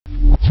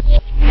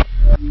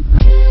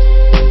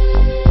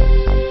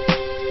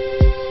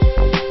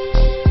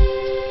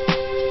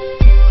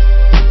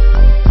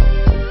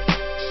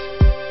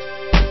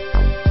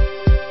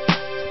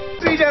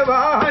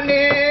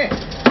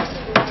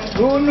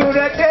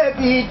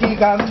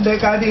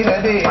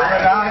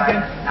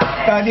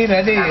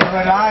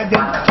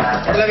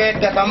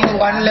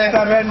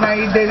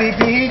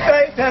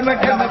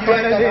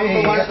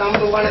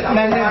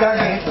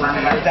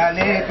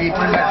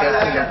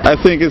I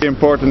think it's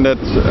important that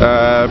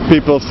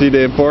people see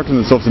the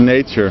importance of the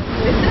nature.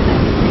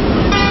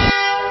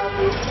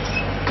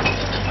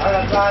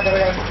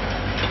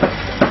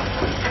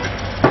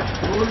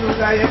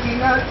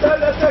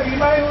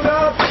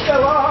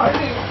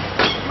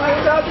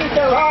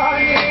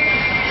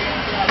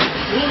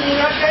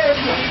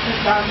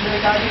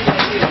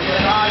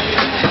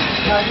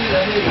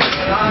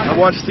 I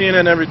watch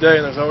CNN every day,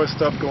 and there's always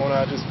stuff going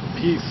on, just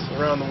peace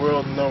around the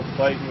world and no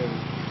fighting. And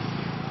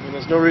I mean,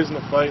 there's no reason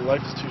to fight.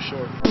 Life is too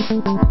short.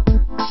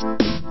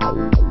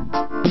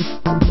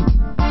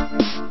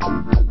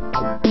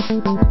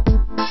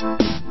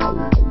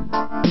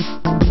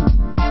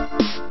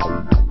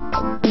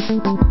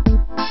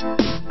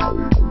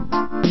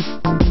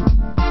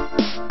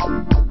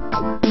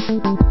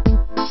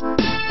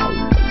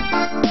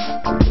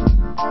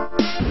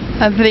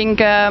 I think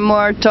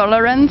more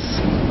tolerance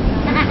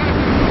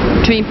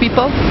between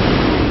people,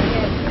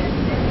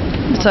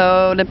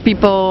 so that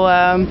people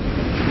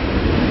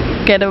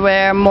get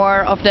aware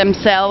more of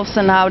themselves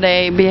and how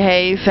they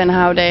behave and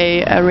how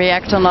they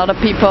react on other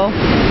people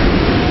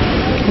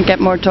and get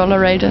more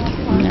tolerated.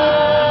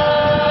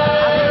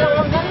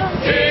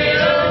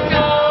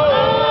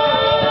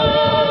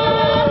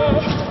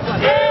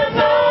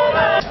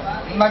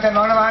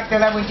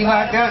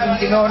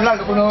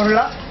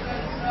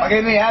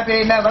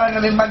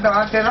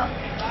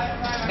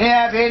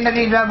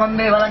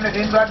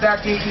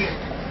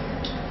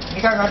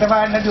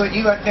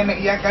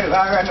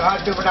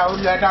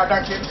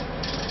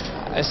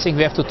 I think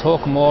we have to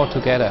talk more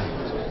together,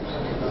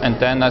 and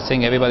then I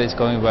think everybody's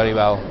going very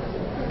well.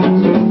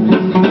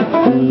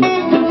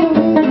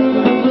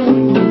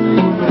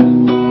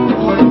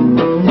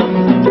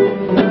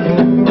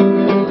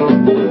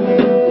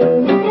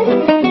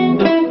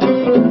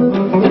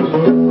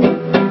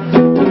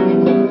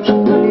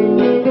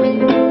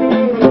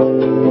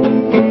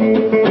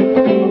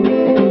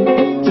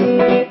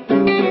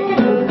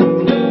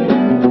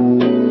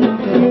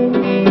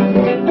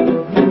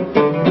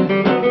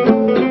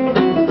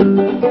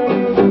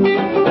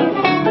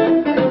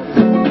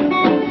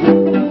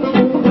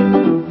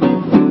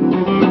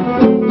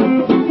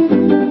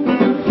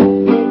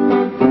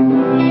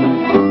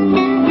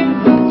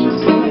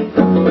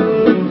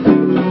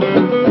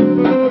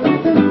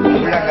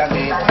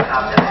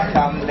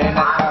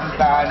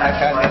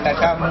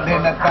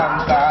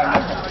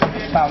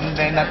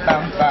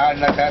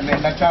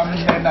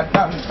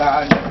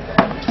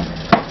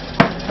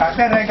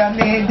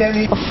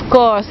 Of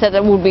course that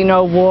there would be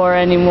no war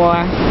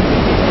anymore.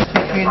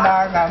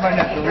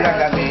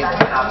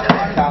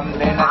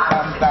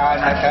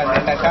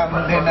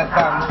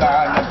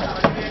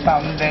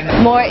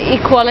 More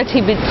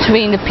equality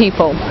between the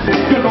people.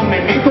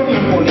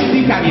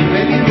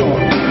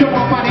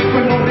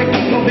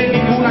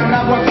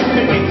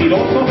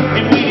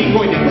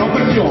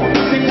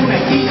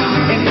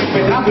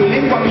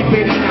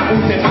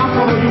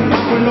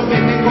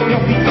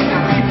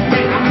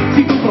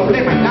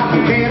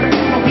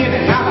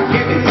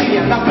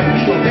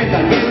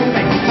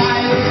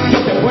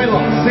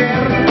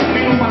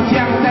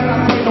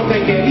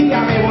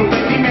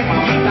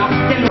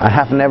 I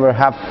have never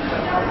had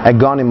a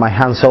gun in my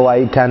hand, so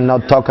I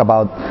cannot talk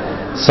about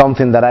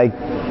something that I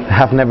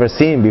have never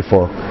seen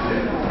before.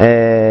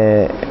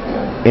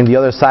 In the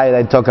other side,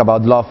 I talk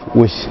about love,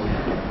 which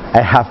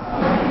I have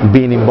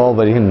been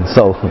involved in,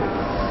 so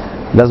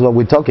that's what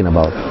we're talking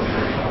about.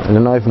 I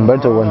don't know if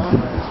Humberto wants to.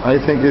 I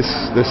think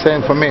it's the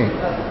same for me.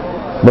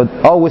 But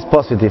always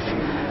positive,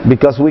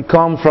 because we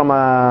come from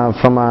a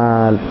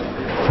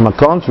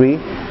country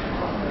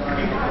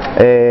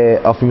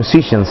of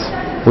musicians.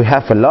 We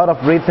have a lot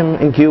of rhythm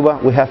in Cuba.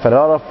 We have a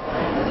lot of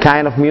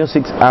kind of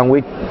music, and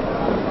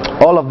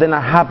all of them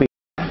are happy.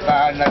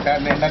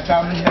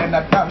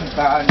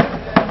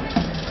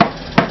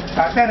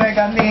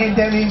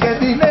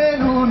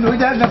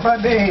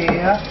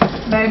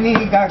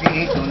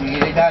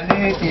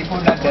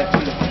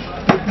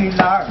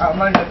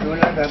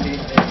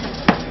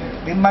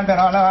 Dimana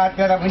orang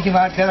ada bunyi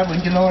macam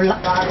bunyi nolak.